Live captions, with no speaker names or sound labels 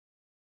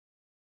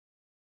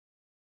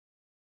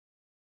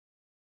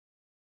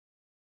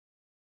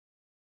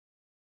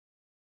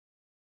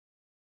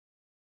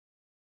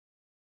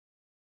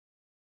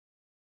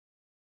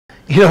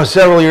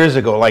Several years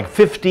ago, like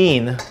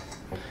 15,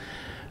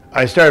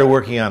 I started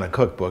working on a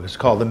cookbook. It's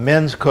called the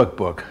Men's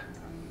Cookbook.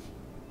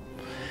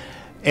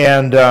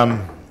 And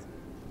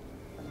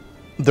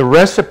the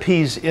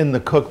recipes in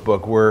the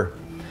cookbook were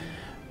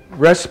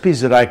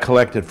recipes that I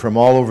collected from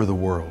all over the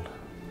world.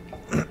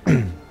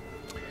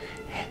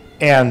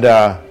 And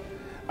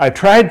I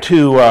tried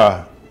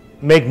to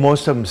make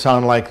most of them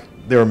sound like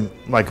they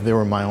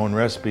were my own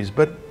recipes,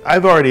 but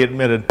I've already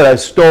admitted that I've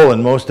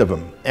stolen most of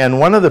them. And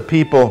one of the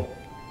people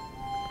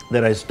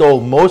that I stole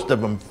most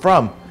of them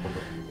from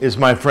is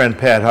my friend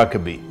Pat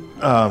Huckabay.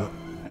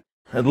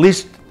 At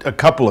least a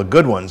couple of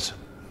good ones.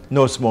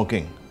 No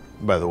smoking,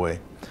 by the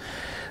way.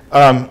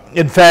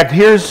 In fact,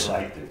 here's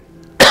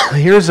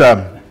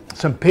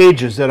some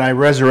pages that I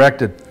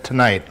resurrected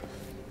tonight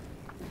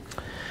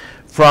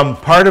from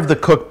part of the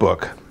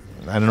cookbook.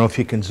 I don't know if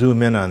you can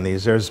zoom in on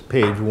these. There's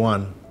page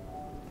 1.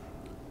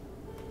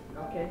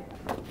 Okay.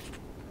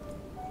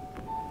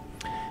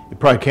 You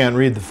probably can't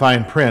read the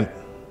fine print,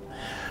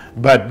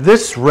 but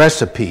this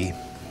recipe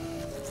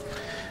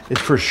is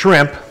for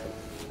shrimp,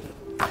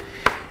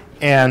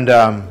 and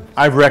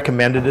I've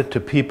recommended it to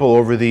people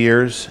over the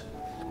years,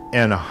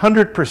 and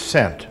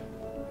 100%,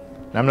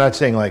 I'm not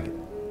saying like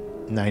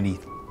 97%,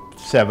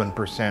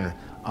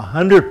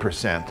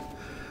 100%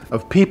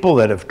 of people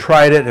that have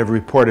tried it have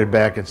reported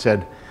back and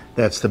said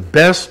that's the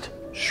best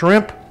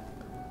shrimp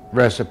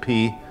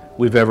recipe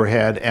we've ever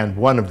had, and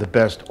one of the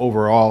best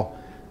overall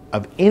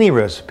of any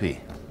recipe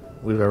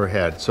we've ever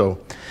had. So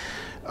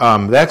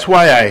that's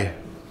why I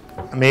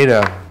made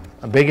a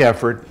big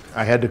effort.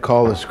 I had to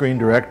call the Screen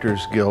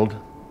Directors Guild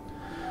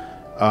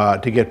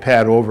to get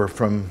Pat over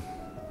from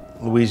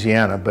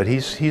Louisiana, but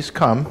he's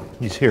come,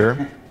 he's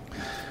here.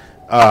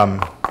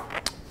 And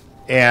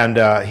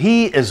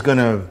he is going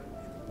to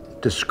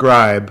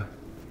describe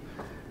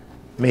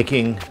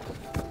making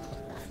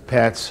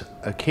Pat's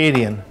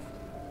Acadian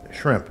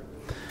shrimp.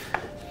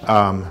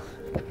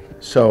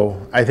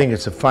 So I think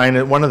it's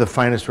one of the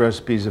finest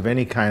recipes of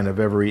any kind I've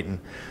ever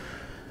eaten.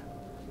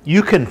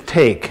 You can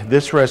take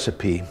this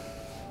recipe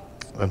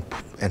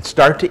and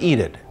start to eat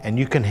it, and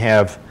you can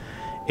have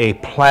a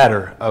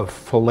platter of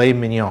filet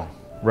mignon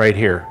right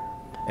here,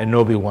 and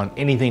nobody want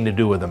anything to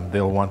do with them.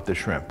 They'll want the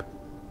shrimp.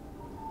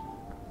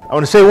 I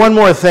want to say one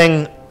more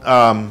thing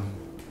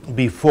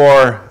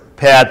before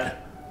Pat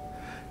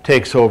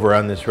takes over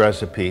on this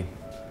recipe.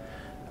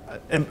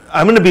 And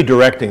I'm going to be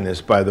directing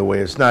this, by the way.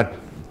 He's not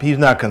going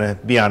to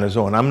be on his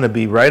own. I'm going to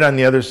be right on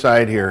the other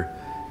side here,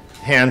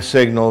 hand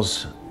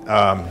signals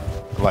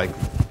like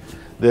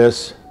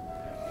this,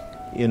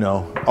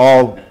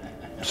 all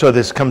so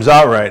this comes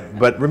out right.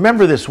 But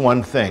remember this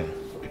one thing.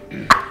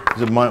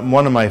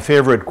 One of my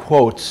favorite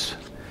quotes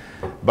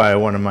by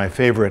one of my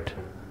favorite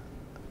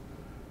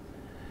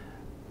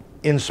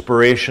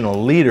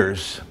inspirational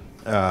leaders,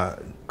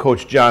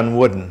 Coach John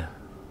Wooden,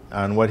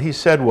 and what he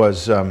said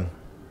was,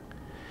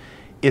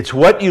 it's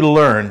what you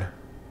learn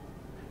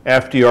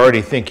after you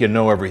already think you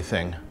know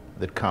everything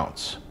that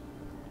counts.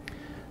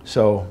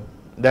 So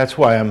that's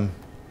why I'm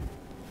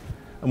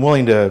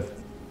willing to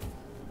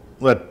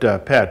let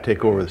Pat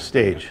take over the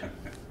stage.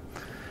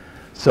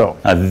 So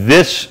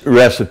this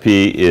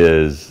recipe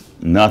is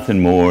nothing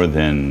more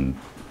than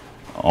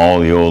all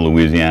the old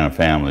Louisiana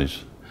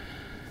families.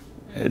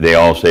 They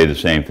all say the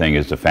same thing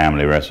as the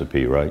family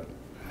recipe, right?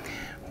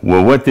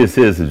 Well, what this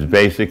is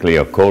basically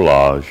a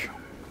collage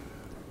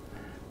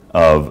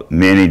of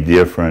many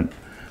different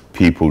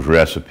people's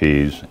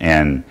recipes,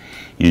 and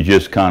you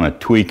just kind of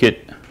tweak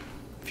it,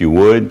 if you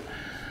would,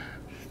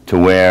 to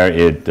where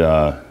it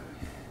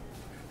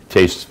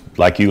tastes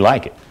like you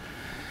like it.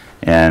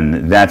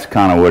 And that's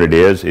kind of what it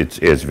is.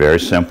 It's very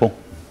simple,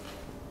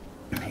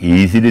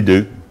 easy to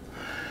do.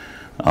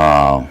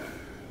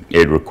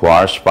 It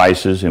requires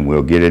spices, and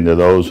we'll get into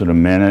those in a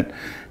minute.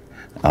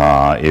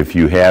 If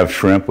you have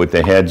shrimp with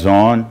the heads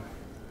on,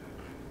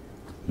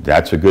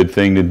 that's a good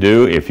thing to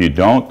do. If you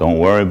don't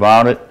worry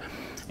about it.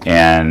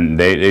 And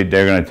they're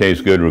going to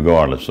taste good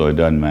regardless, so it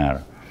doesn't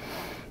matter.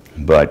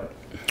 But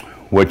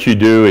what you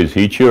do is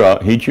heat your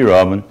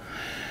oven,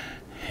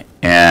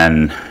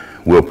 and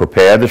we'll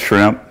prepare the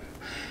shrimp,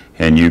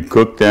 and you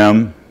cook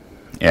them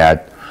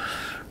at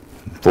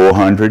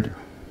 400.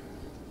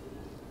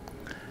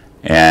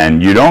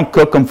 And you don't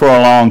cook them for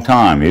a long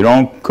time. You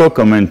don't cook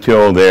them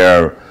until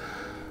they're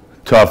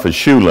tough as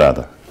shoe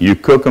leather. You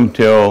cook them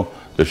till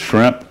the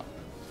shrimp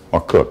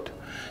are cooked.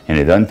 And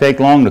it doesn't take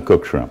long to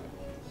cook shrimp.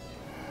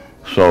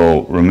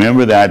 So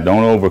remember that,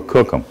 don't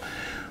overcook them.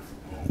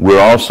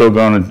 We're also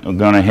going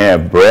to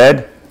have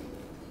bread.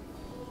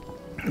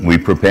 We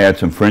prepared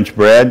some French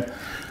bread,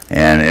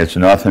 and it's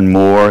nothing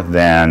more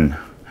than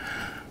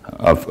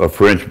a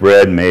French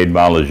bread made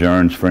by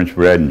Lejeune's French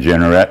Bread in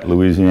Jeanneret,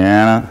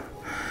 Louisiana.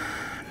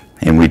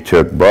 And we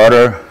took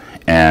butter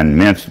and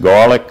minced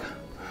garlic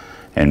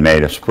and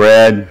made a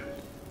spread,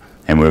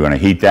 and we're going to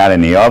heat that in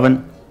the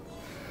oven,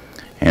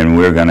 and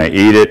we're going to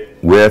eat it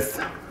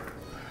with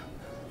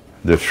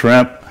the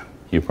shrimp.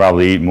 You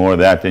probably eat more of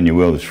that than you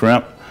will the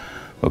shrimp,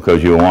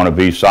 because you'll want to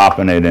be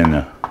sopping it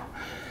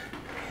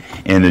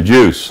in the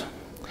juice.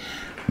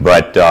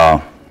 But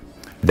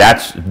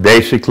that's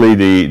basically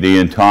the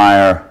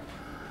entire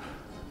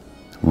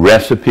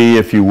recipe,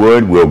 if you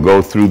would. We'll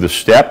go through the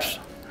steps,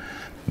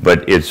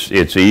 but it's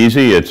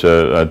easy. It's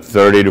a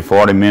 30 to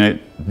 40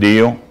 minute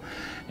deal,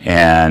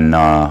 and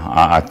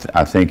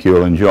I think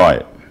you'll enjoy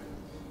it.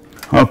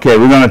 Okay,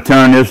 we're going to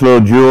turn this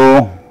little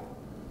jewel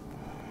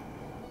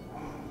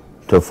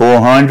to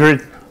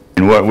 400,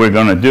 and what we're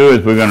going to do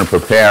is we're going to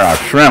prepare our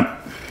shrimp.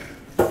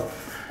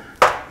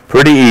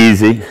 Pretty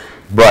easy,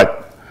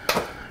 but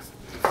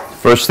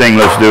first thing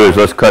let's do is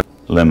let's cut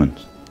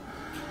lemons.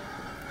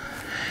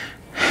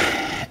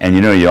 And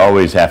you know, you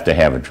always have to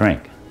have a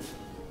drink.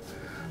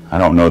 I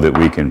don't know that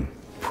we can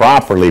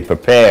properly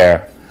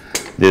prepare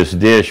this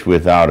dish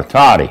without a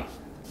toddy.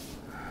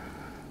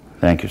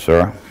 Thank you,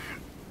 sir.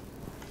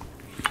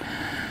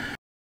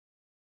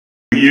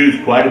 We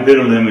use quite a bit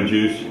of lemon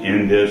juice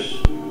in this,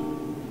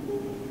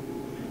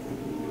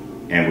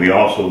 and we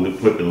also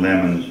put the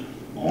lemons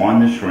on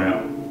the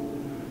shrimp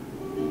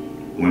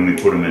when we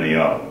put them in the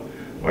oven.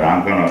 But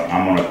I'm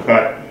gonna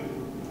cut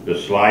the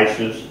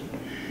slices,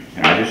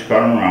 and I just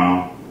cut them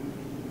round.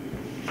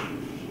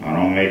 I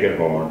don't make it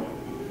hard.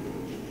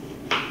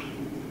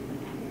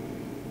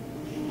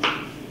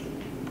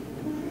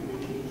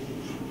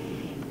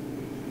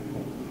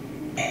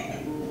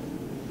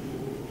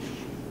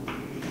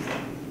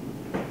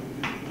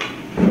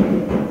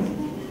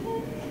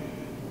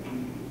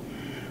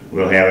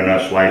 We'll have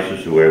enough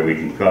slices to where we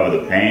can cover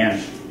the pan,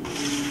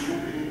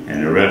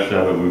 and the rest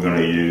of it we're going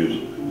to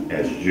use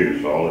as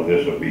juice. All of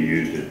this will be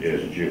used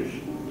as juice.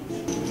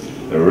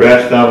 The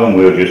rest of them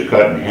we'll just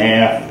cut in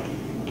half.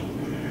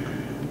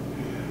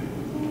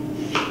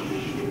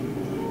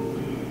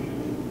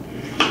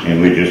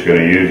 And we're just going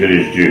to use it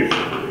as juice.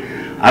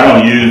 I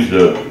don't use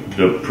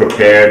the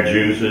prepared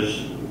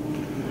juices.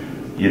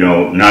 You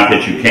know, not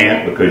that you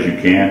can't, because you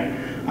can.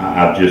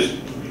 I've just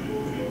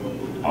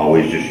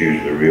always just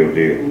use the real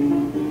deal.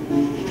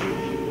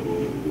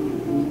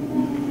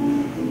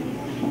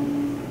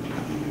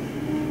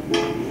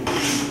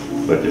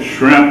 But the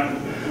shrimp,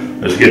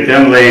 let's get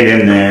them laid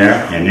in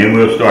there, and then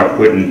we'll start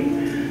putting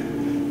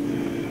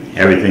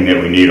everything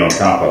that we need on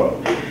top of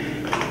it.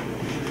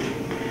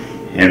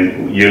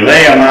 And you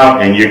lay them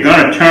out, and you're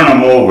going to turn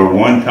them over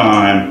one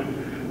time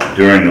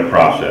during the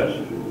process.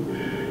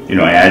 You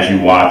know, as you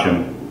watch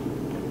them,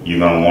 you're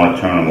going to want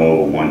to turn them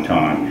over one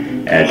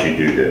time as you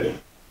do this.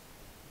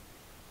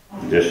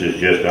 This is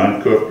just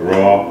uncooked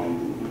raw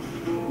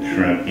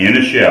shrimp in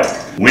a shell.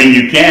 When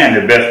you can,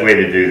 the best way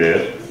to do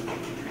this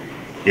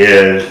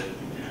is,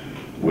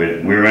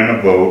 we're in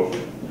a boat,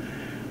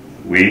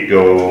 we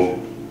go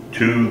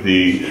to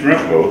the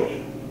shrimp boats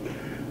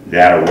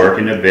that are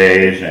working the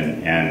bays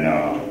and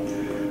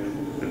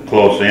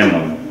close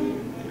inland,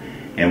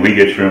 and we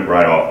get shrimp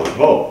right off the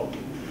boat.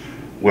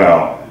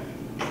 Well,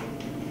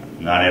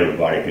 not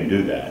everybody can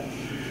do that,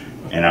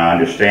 and I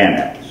understand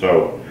that.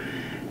 So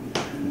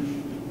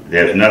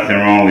there's nothing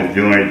wrong with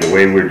doing it the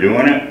way we're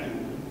doing it,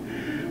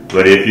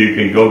 but if you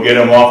can go get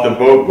them off the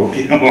boat, go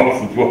get them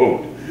off the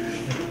boat,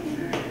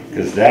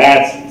 because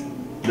that's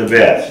the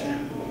best,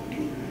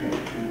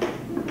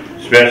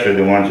 especially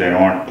the ones that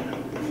aren't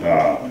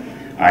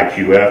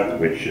IQF,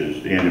 which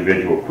is the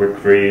individual quick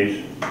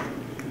freeze.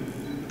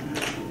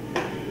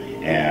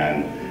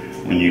 And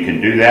when you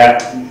can do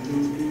that,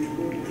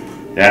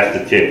 that's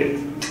the ticket.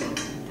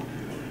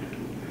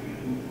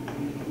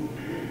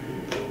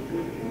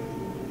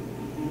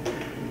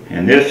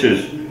 And this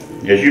is,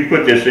 as you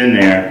put this in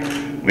there,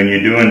 when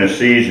you're doing the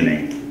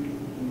seasoning,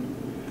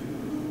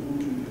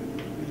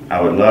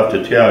 I would love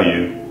to tell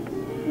you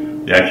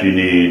that you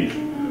need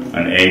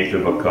 1/8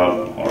 of a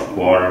cup, or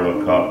 1/4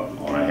 of a cup,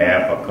 or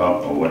 1/2 a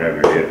cup, or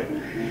whatever it is.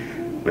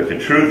 But the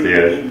truth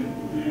is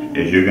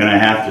you're going to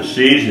have to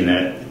season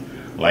it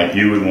like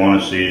you would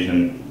want to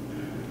season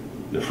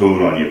the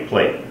food on your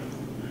plate.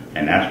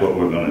 And that's what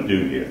we're going to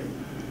do here.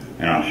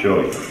 And I'll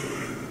show you.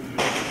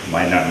 It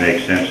might not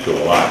make sense to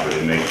a lot, but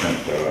it makes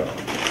sense to us.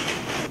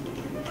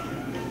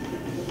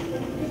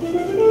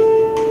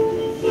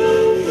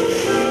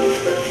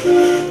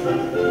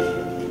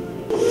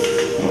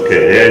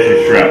 Okay, there's your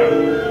shrimp.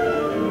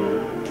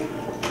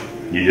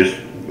 You just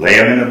lay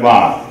them in the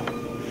bottom.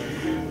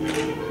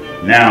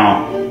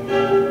 Now,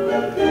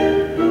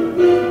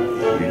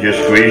 you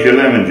just squeeze your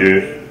lemon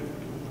juice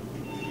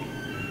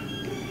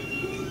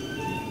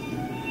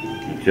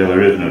until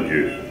there is no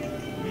juice.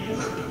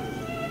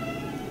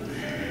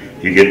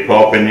 If you get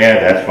pulp in there,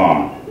 that's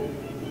fine.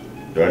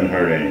 Doesn't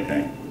hurt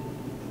anything.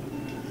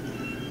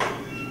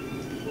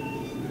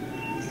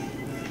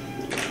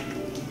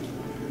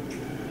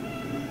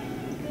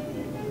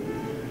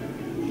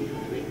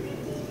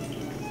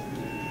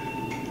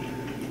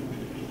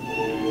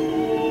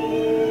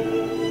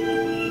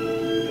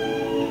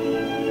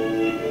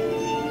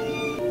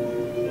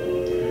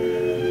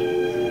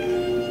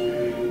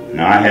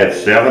 Now I had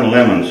 7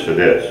 lemons for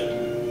this.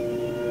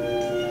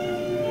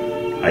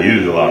 I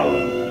use a lot of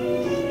lemon.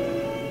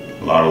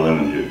 A lot of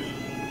lemon juice.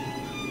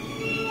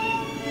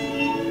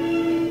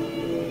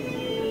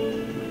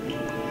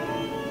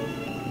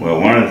 Well,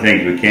 one of the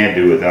things we can't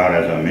do without,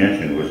 as I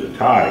mentioned, was a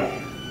toddy.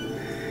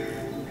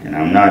 And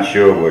I'm not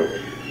sure what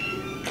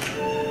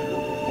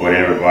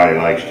everybody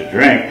likes to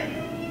drink,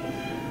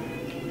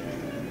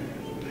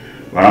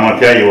 but I'm going to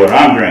tell you what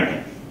I'm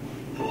drinking.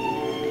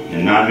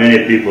 And not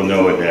many people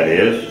know what that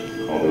is,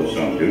 although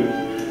some do.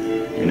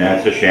 And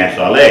that's a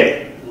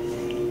Chancellet.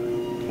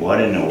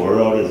 What in the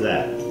world is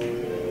that?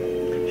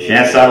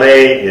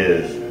 Chancellet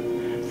is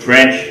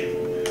French,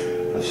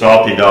 a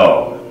salty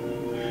dog.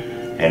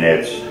 And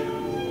it's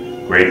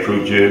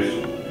grapefruit juice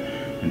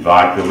and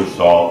vodka with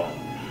salt.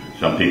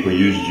 Some people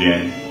use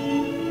gin.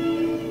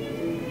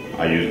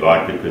 I use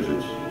vodka because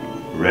it's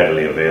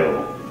readily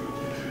available.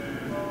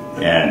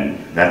 And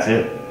that's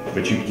it.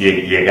 But you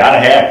gotta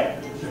have it.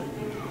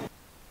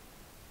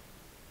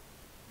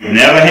 If you've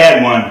never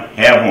had one,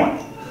 have one.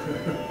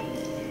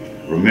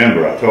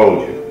 Remember, I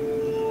told you.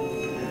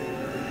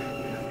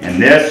 And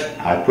this,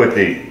 I put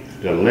the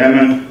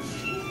lemon,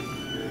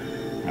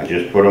 I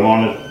just put them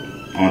on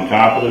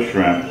top of the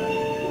shrimp.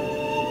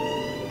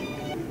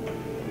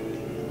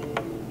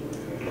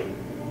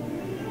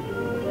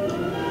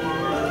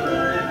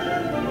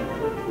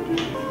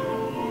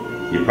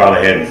 You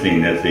probably hadn't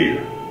seen this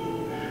either.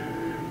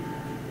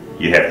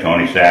 You have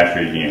Tony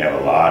Sachery's and you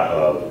have a lot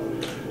of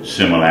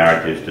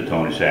similarities to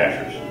Tony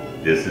Sachery's.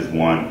 This is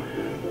one,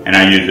 and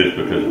I use this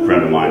because a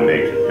friend of mine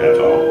makes it, that's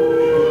all.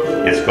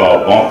 It's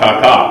called Bon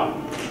Caca.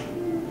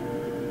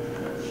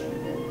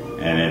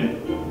 And in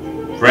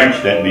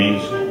French that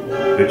means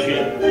good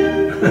shit.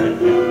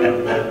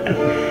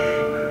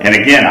 And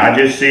again, I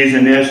just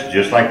season this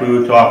just like we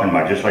were talking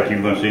about, just like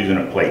you're going to season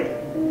a plate.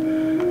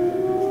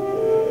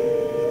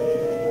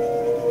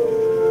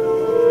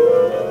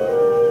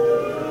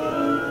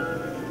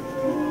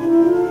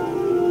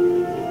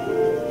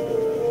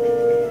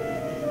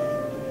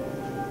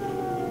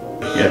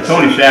 Yeah,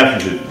 Tony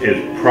Sachery's is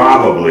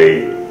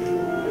probably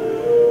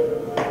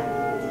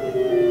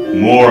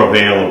more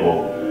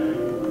available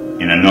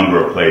in a number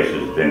of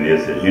places than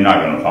this is. You're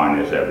not going to find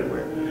this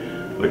everywhere.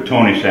 But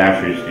Tony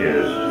Sachery's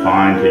is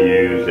fine to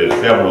use. There's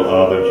several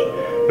others,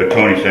 but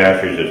Tony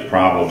Sachery's is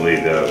probably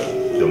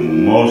the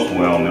most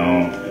well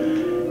known,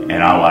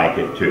 and I like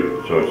it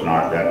too. So it's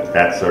not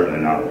that's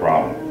certainly not a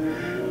problem.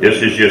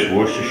 This is just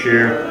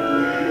Worcestershire,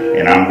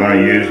 and I'm going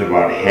to use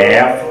about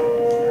half.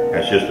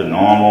 That's just a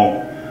normal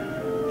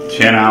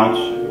 10-ounce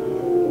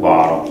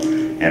bottle,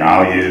 and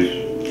I'll use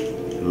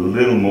a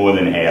little more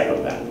than half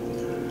of that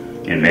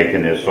in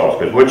making this sauce.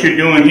 Because what you're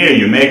doing here,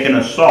 you're making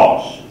a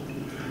sauce.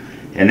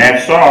 And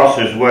that sauce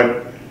is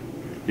what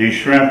these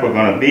shrimp are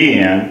going to be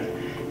in,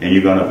 and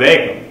you're going to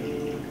bake them.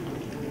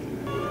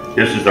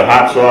 This is the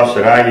hot sauce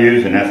that I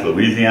use, and that's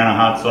Louisiana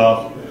hot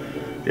sauce.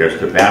 There's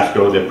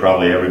Tabasco that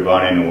probably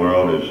everybody in the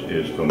world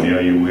is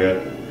familiar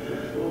with.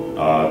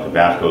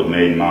 Tabasco is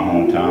made in my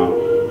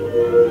hometown.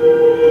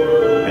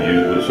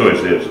 So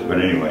is this, but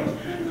anyway,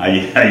 I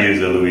use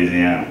the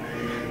Louisiana,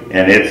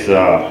 and it's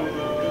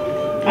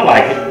I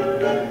like it.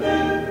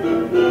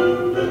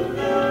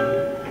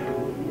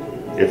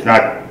 It's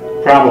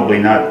probably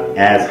not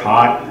as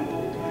hot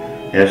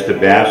as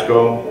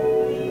Tabasco.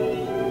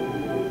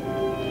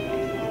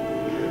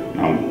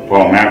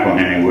 Paul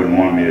McElhenney wouldn't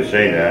want me to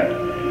say that,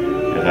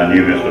 as I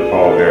knew Mr.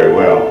 Paul very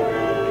well.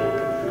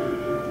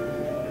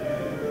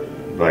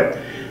 But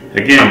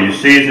again, you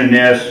season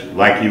this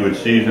like you would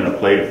season a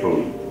plate of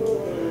food.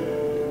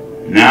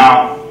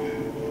 Now,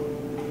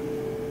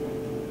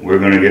 we're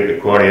going to get the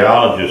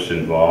cardiologists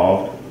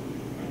involved,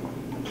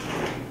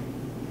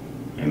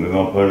 and we're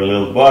going to put a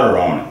little butter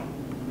on it.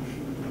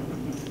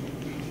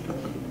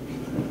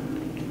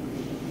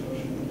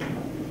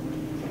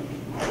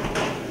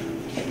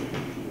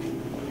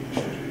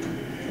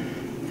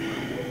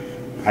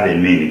 I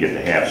didn't mean to get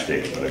the half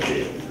stick, but I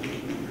did.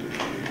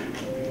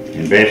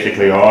 And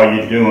basically all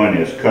you're doing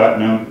is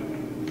cutting them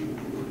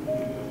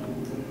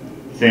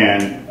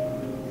thin,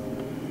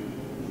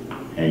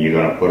 and you're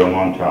going to put them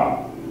on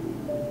top.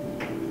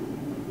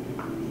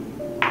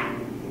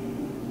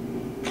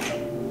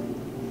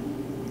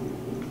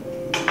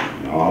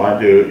 And all I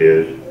do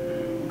is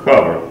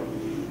cover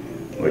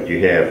what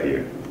you have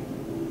here.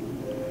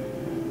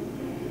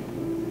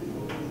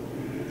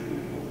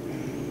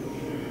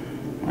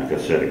 Like I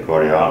said, the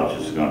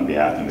cardiologist is going to be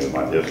after me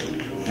about this one.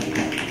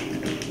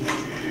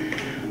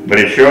 But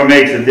it sure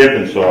makes a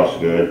dipping sauce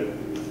good.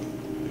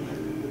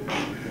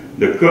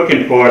 The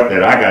cooking part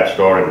that I got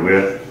started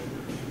with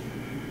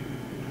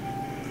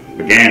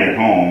began at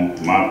home.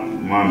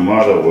 My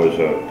mother was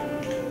a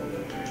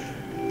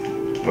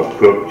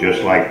cook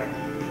just like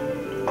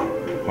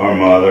her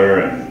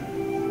mother and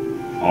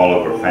all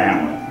of her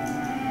family.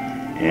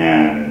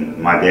 And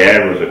my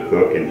dad was a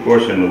cook, and of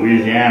course in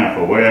Louisiana,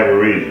 for whatever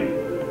reason,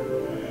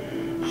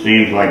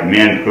 seems like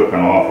men cook an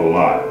awful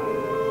lot.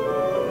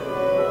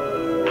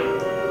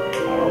 I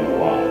don't know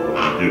why, but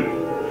we do.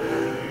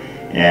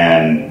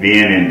 And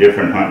being in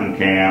different hunting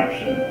camps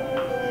and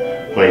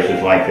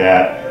places like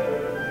that,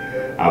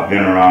 I've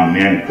been around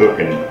men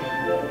cooking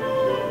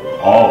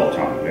all the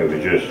time. It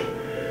was just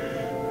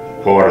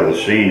part of the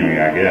scenery,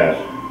 I guess.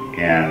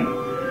 And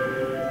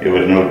It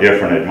was no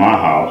different at my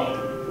house,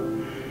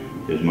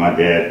 because my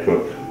dad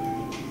cooked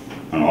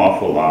an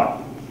awful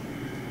lot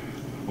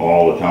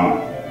all the time,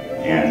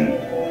 and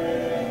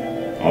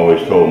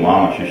always told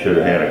Mama she should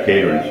have had a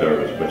catering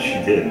service, but she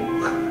didn't.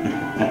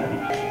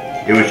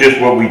 It was just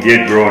what we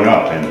did growing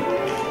up, and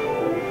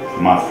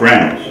my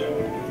friends,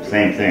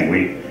 same thing.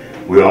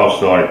 We all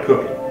started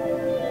cooking,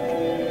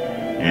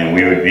 and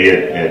we would be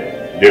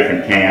at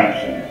different camps.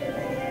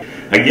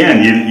 And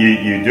again,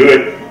 you do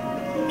it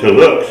to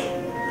looks.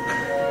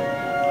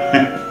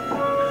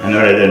 I know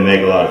that doesn't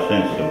make a lot of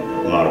sense to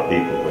a lot of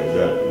people, but it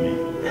does to me.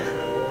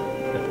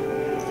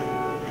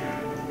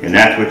 And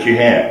that's what you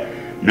have.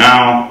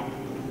 Now,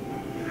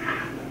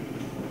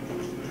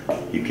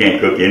 you can't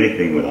cook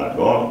anything without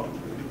garlic.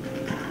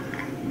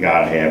 You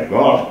gotta have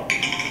garlic.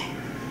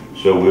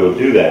 So we'll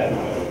do that.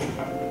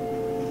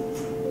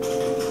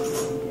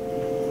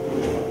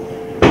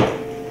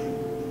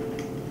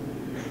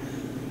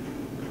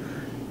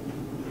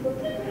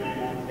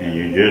 And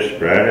you just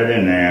spread it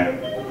in there.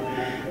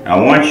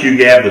 Now once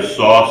you have the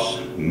sauce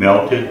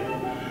melted,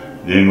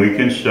 then we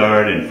can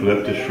start and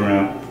flip the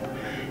shrimp,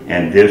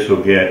 and this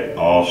will get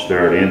all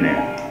stirred in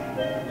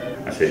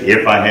there. I said,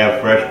 if I have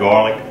fresh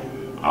garlic,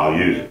 I'll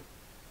use it.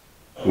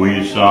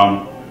 Squeeze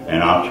some,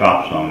 and I'll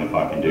chop some if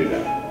I can do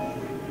that.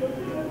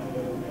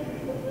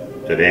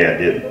 Today I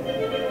didn't.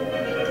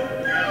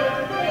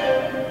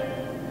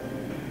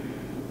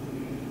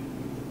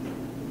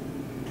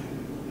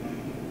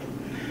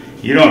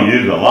 You don't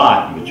use a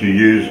lot, but you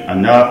use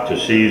enough to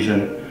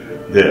season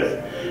this.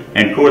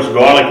 And of course,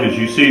 garlic is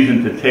you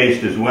season to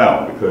taste as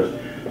well, because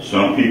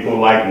some people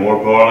like more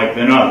garlic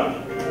than others.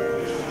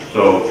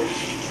 So,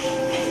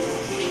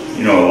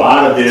 you know, a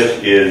lot of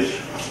this is,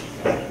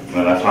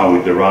 well, that's how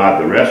we derived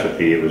the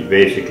recipe. It was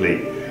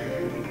basically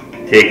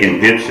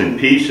taking bits and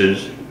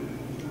pieces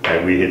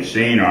that we had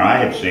seen, or I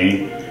had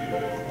seen,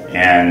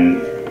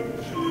 and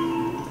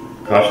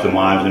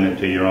customizing it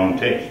to your own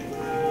taste.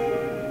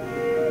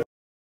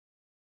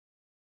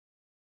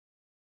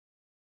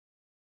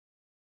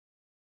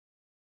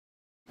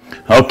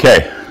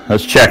 Okay,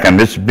 let's check them.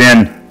 This has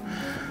been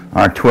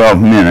our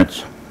 12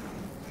 minutes.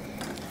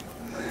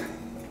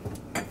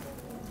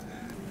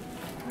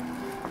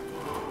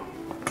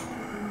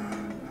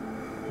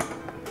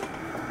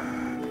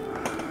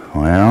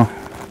 Well,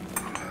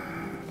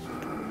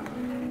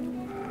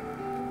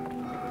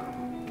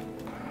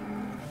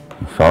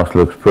 the sauce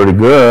looks pretty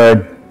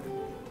good.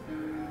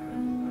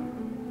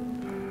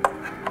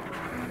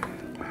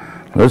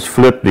 Let's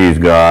flip these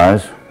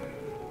guys.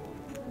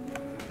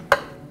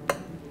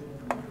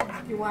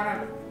 You want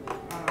to,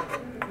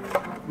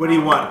 What do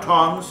you want,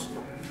 tongs?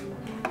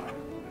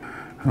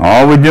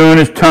 All we're doing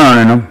is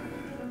turning them.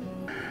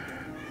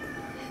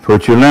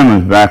 Put your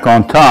lemons back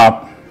on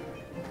top.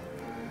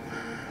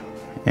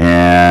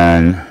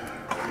 And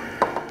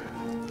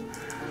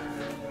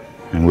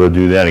we'll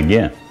do that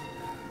again.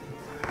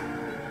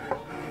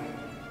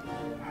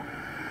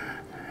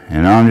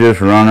 And I'm just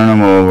running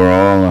them over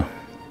all the,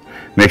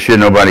 make sure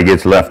nobody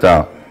gets left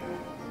out.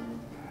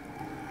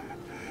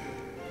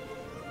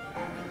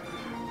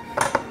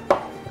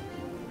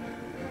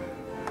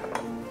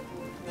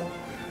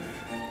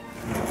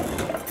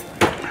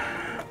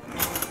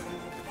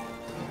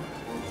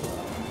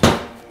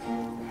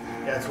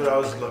 That's what I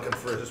was looking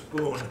for, a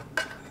spoon.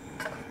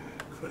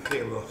 We'll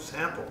take a little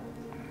sample.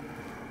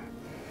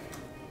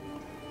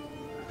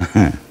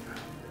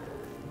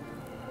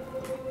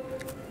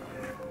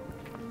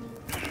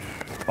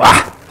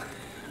 Wow,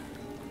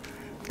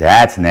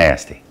 that's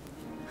nasty.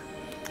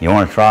 You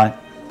want to try it?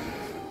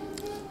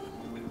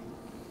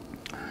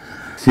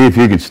 See if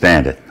you can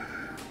stand it.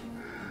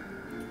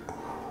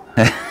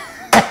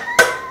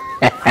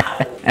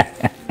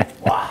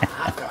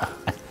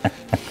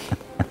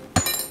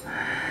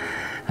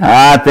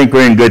 I think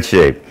we're in good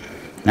shape.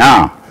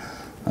 Now,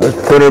 let's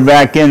put her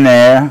back in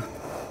there.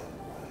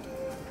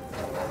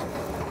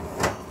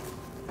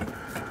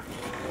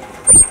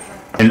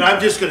 And I'm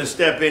just going to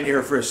step in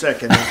here for a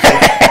second.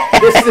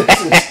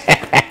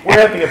 We're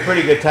having a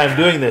pretty good time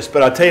doing this,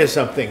 but I'll tell you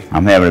something.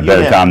 I'm having a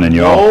better time than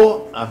you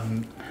all.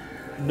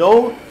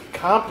 No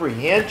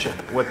comprehension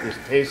of what this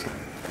tastes like.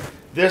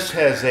 This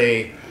has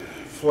a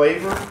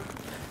flavor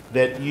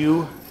that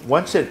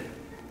once it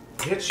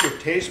hits your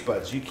taste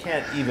buds,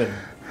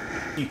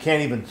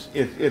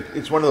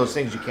 it's one of those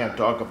things you can't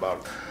talk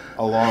about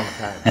a long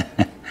time.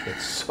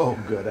 It's so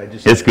good.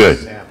 It's good.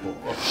 Sample.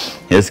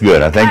 It's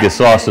good. I think the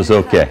sauce is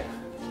okay.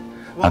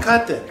 Well,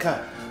 cut then,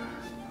 cut.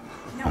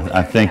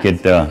 I think it,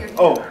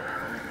 Oh.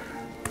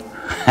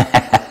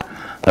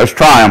 let's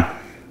try them.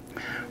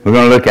 We're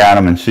going to look at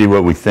them and see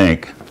what we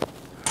think.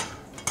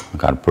 I've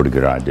got a pretty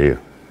good idea.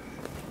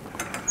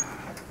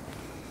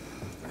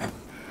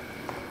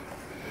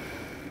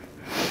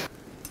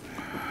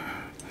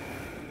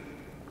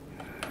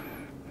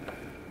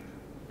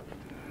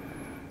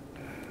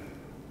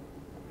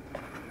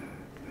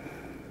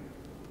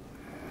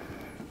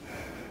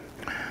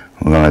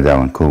 We're going to let that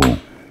one cool.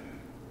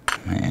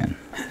 Man.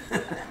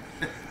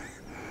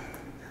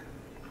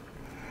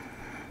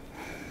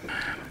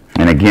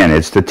 And again,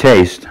 it's the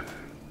taste,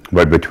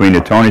 but between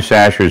the Tony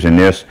Sashers and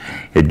this,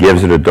 it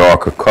gives it a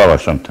darker color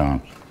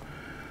sometimes.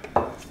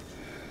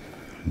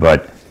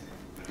 But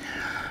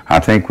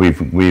I think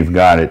we've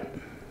got it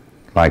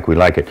like we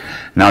like it.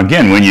 Now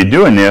again, when you're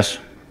doing this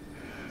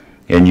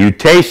and you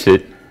taste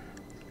it,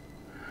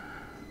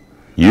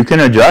 you can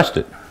adjust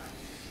it.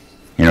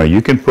 You know,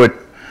 you can put,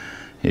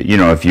 you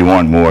know, if you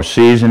want more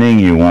seasoning,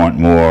 you want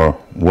more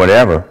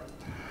whatever,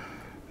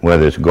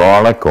 whether it's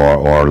garlic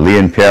or Lea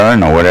and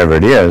Perrin or whatever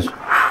it is.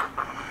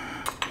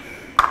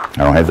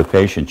 I don't have the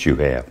patience you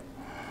have.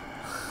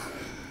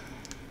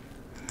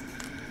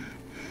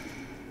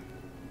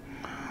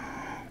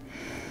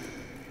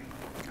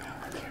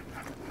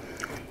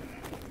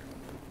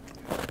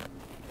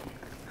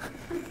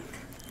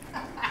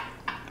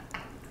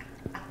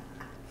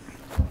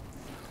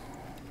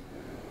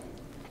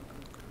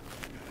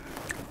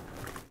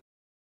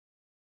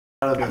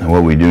 And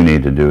what we do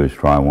need to do is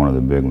try one of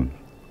the big ones.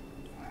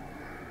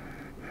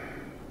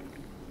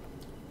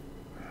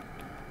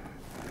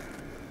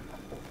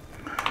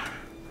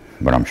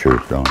 But I'm sure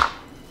it's done.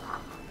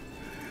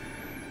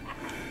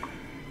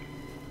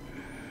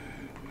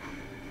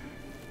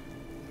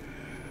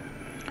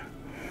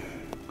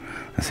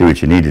 I see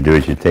what you need to do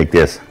is you take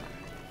this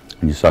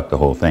and you suck the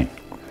whole thing.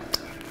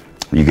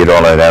 You get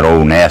all of that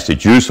old nasty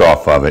juice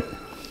off of it.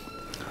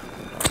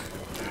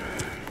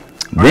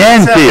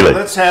 Then peel it.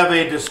 Let's have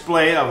a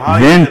display of how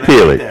Then you're going to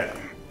peel do it.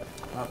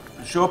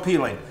 that. Show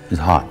peeling. It's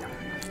hot,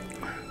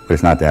 but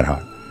it's not that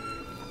hot.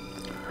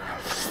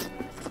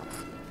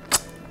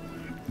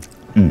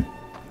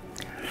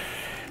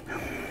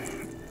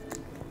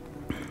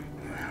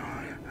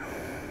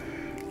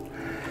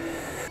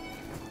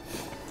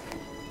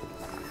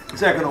 Is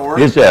that going to work?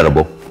 It's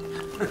edible.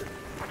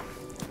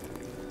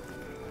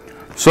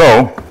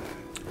 So,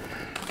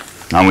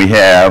 now we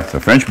have the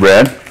French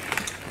bread.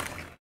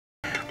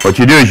 What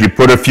you do is you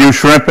put a few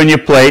shrimp in your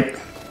plate,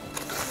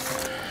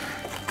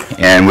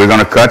 and we're going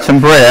to cut some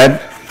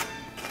bread.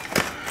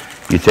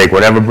 You take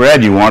whatever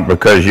bread you want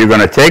because you're going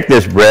to take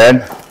this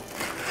bread.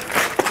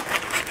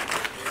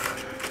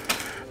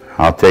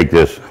 I'll take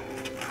this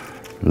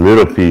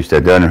little piece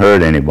that doesn't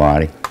hurt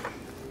anybody.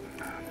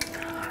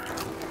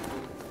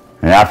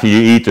 And after you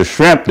eat the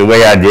shrimp the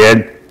way I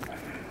did,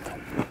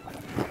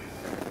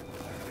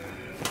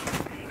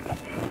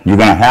 you're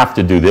going to have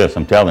to do this,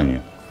 I'm telling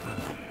you.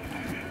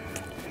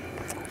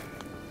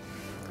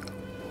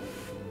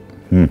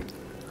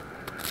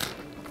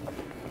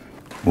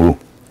 Ooh.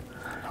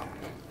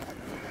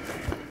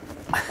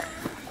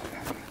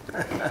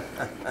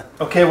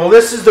 Okay, well,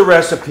 this is the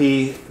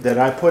recipe that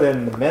I put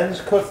in the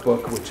men's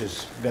cookbook, which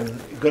has been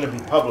going to be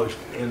published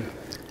in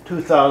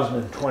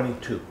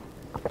 2022.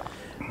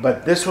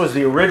 But this was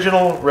the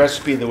original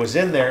recipe that was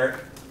in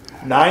there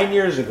 9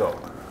 years ago.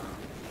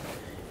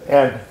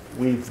 And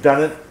we've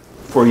done it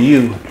for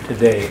you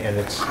today, and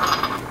it's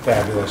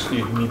fabulous.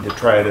 You need to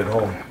try it at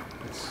home.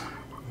 It's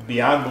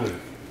beyond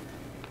belief.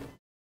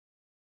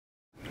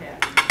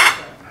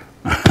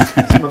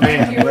 That's my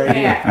man right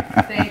here.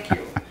 Thank you.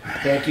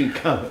 Thank you.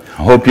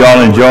 I hope you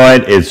all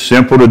enjoyed. It's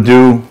simple to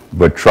do,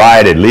 but try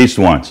it at least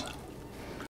once.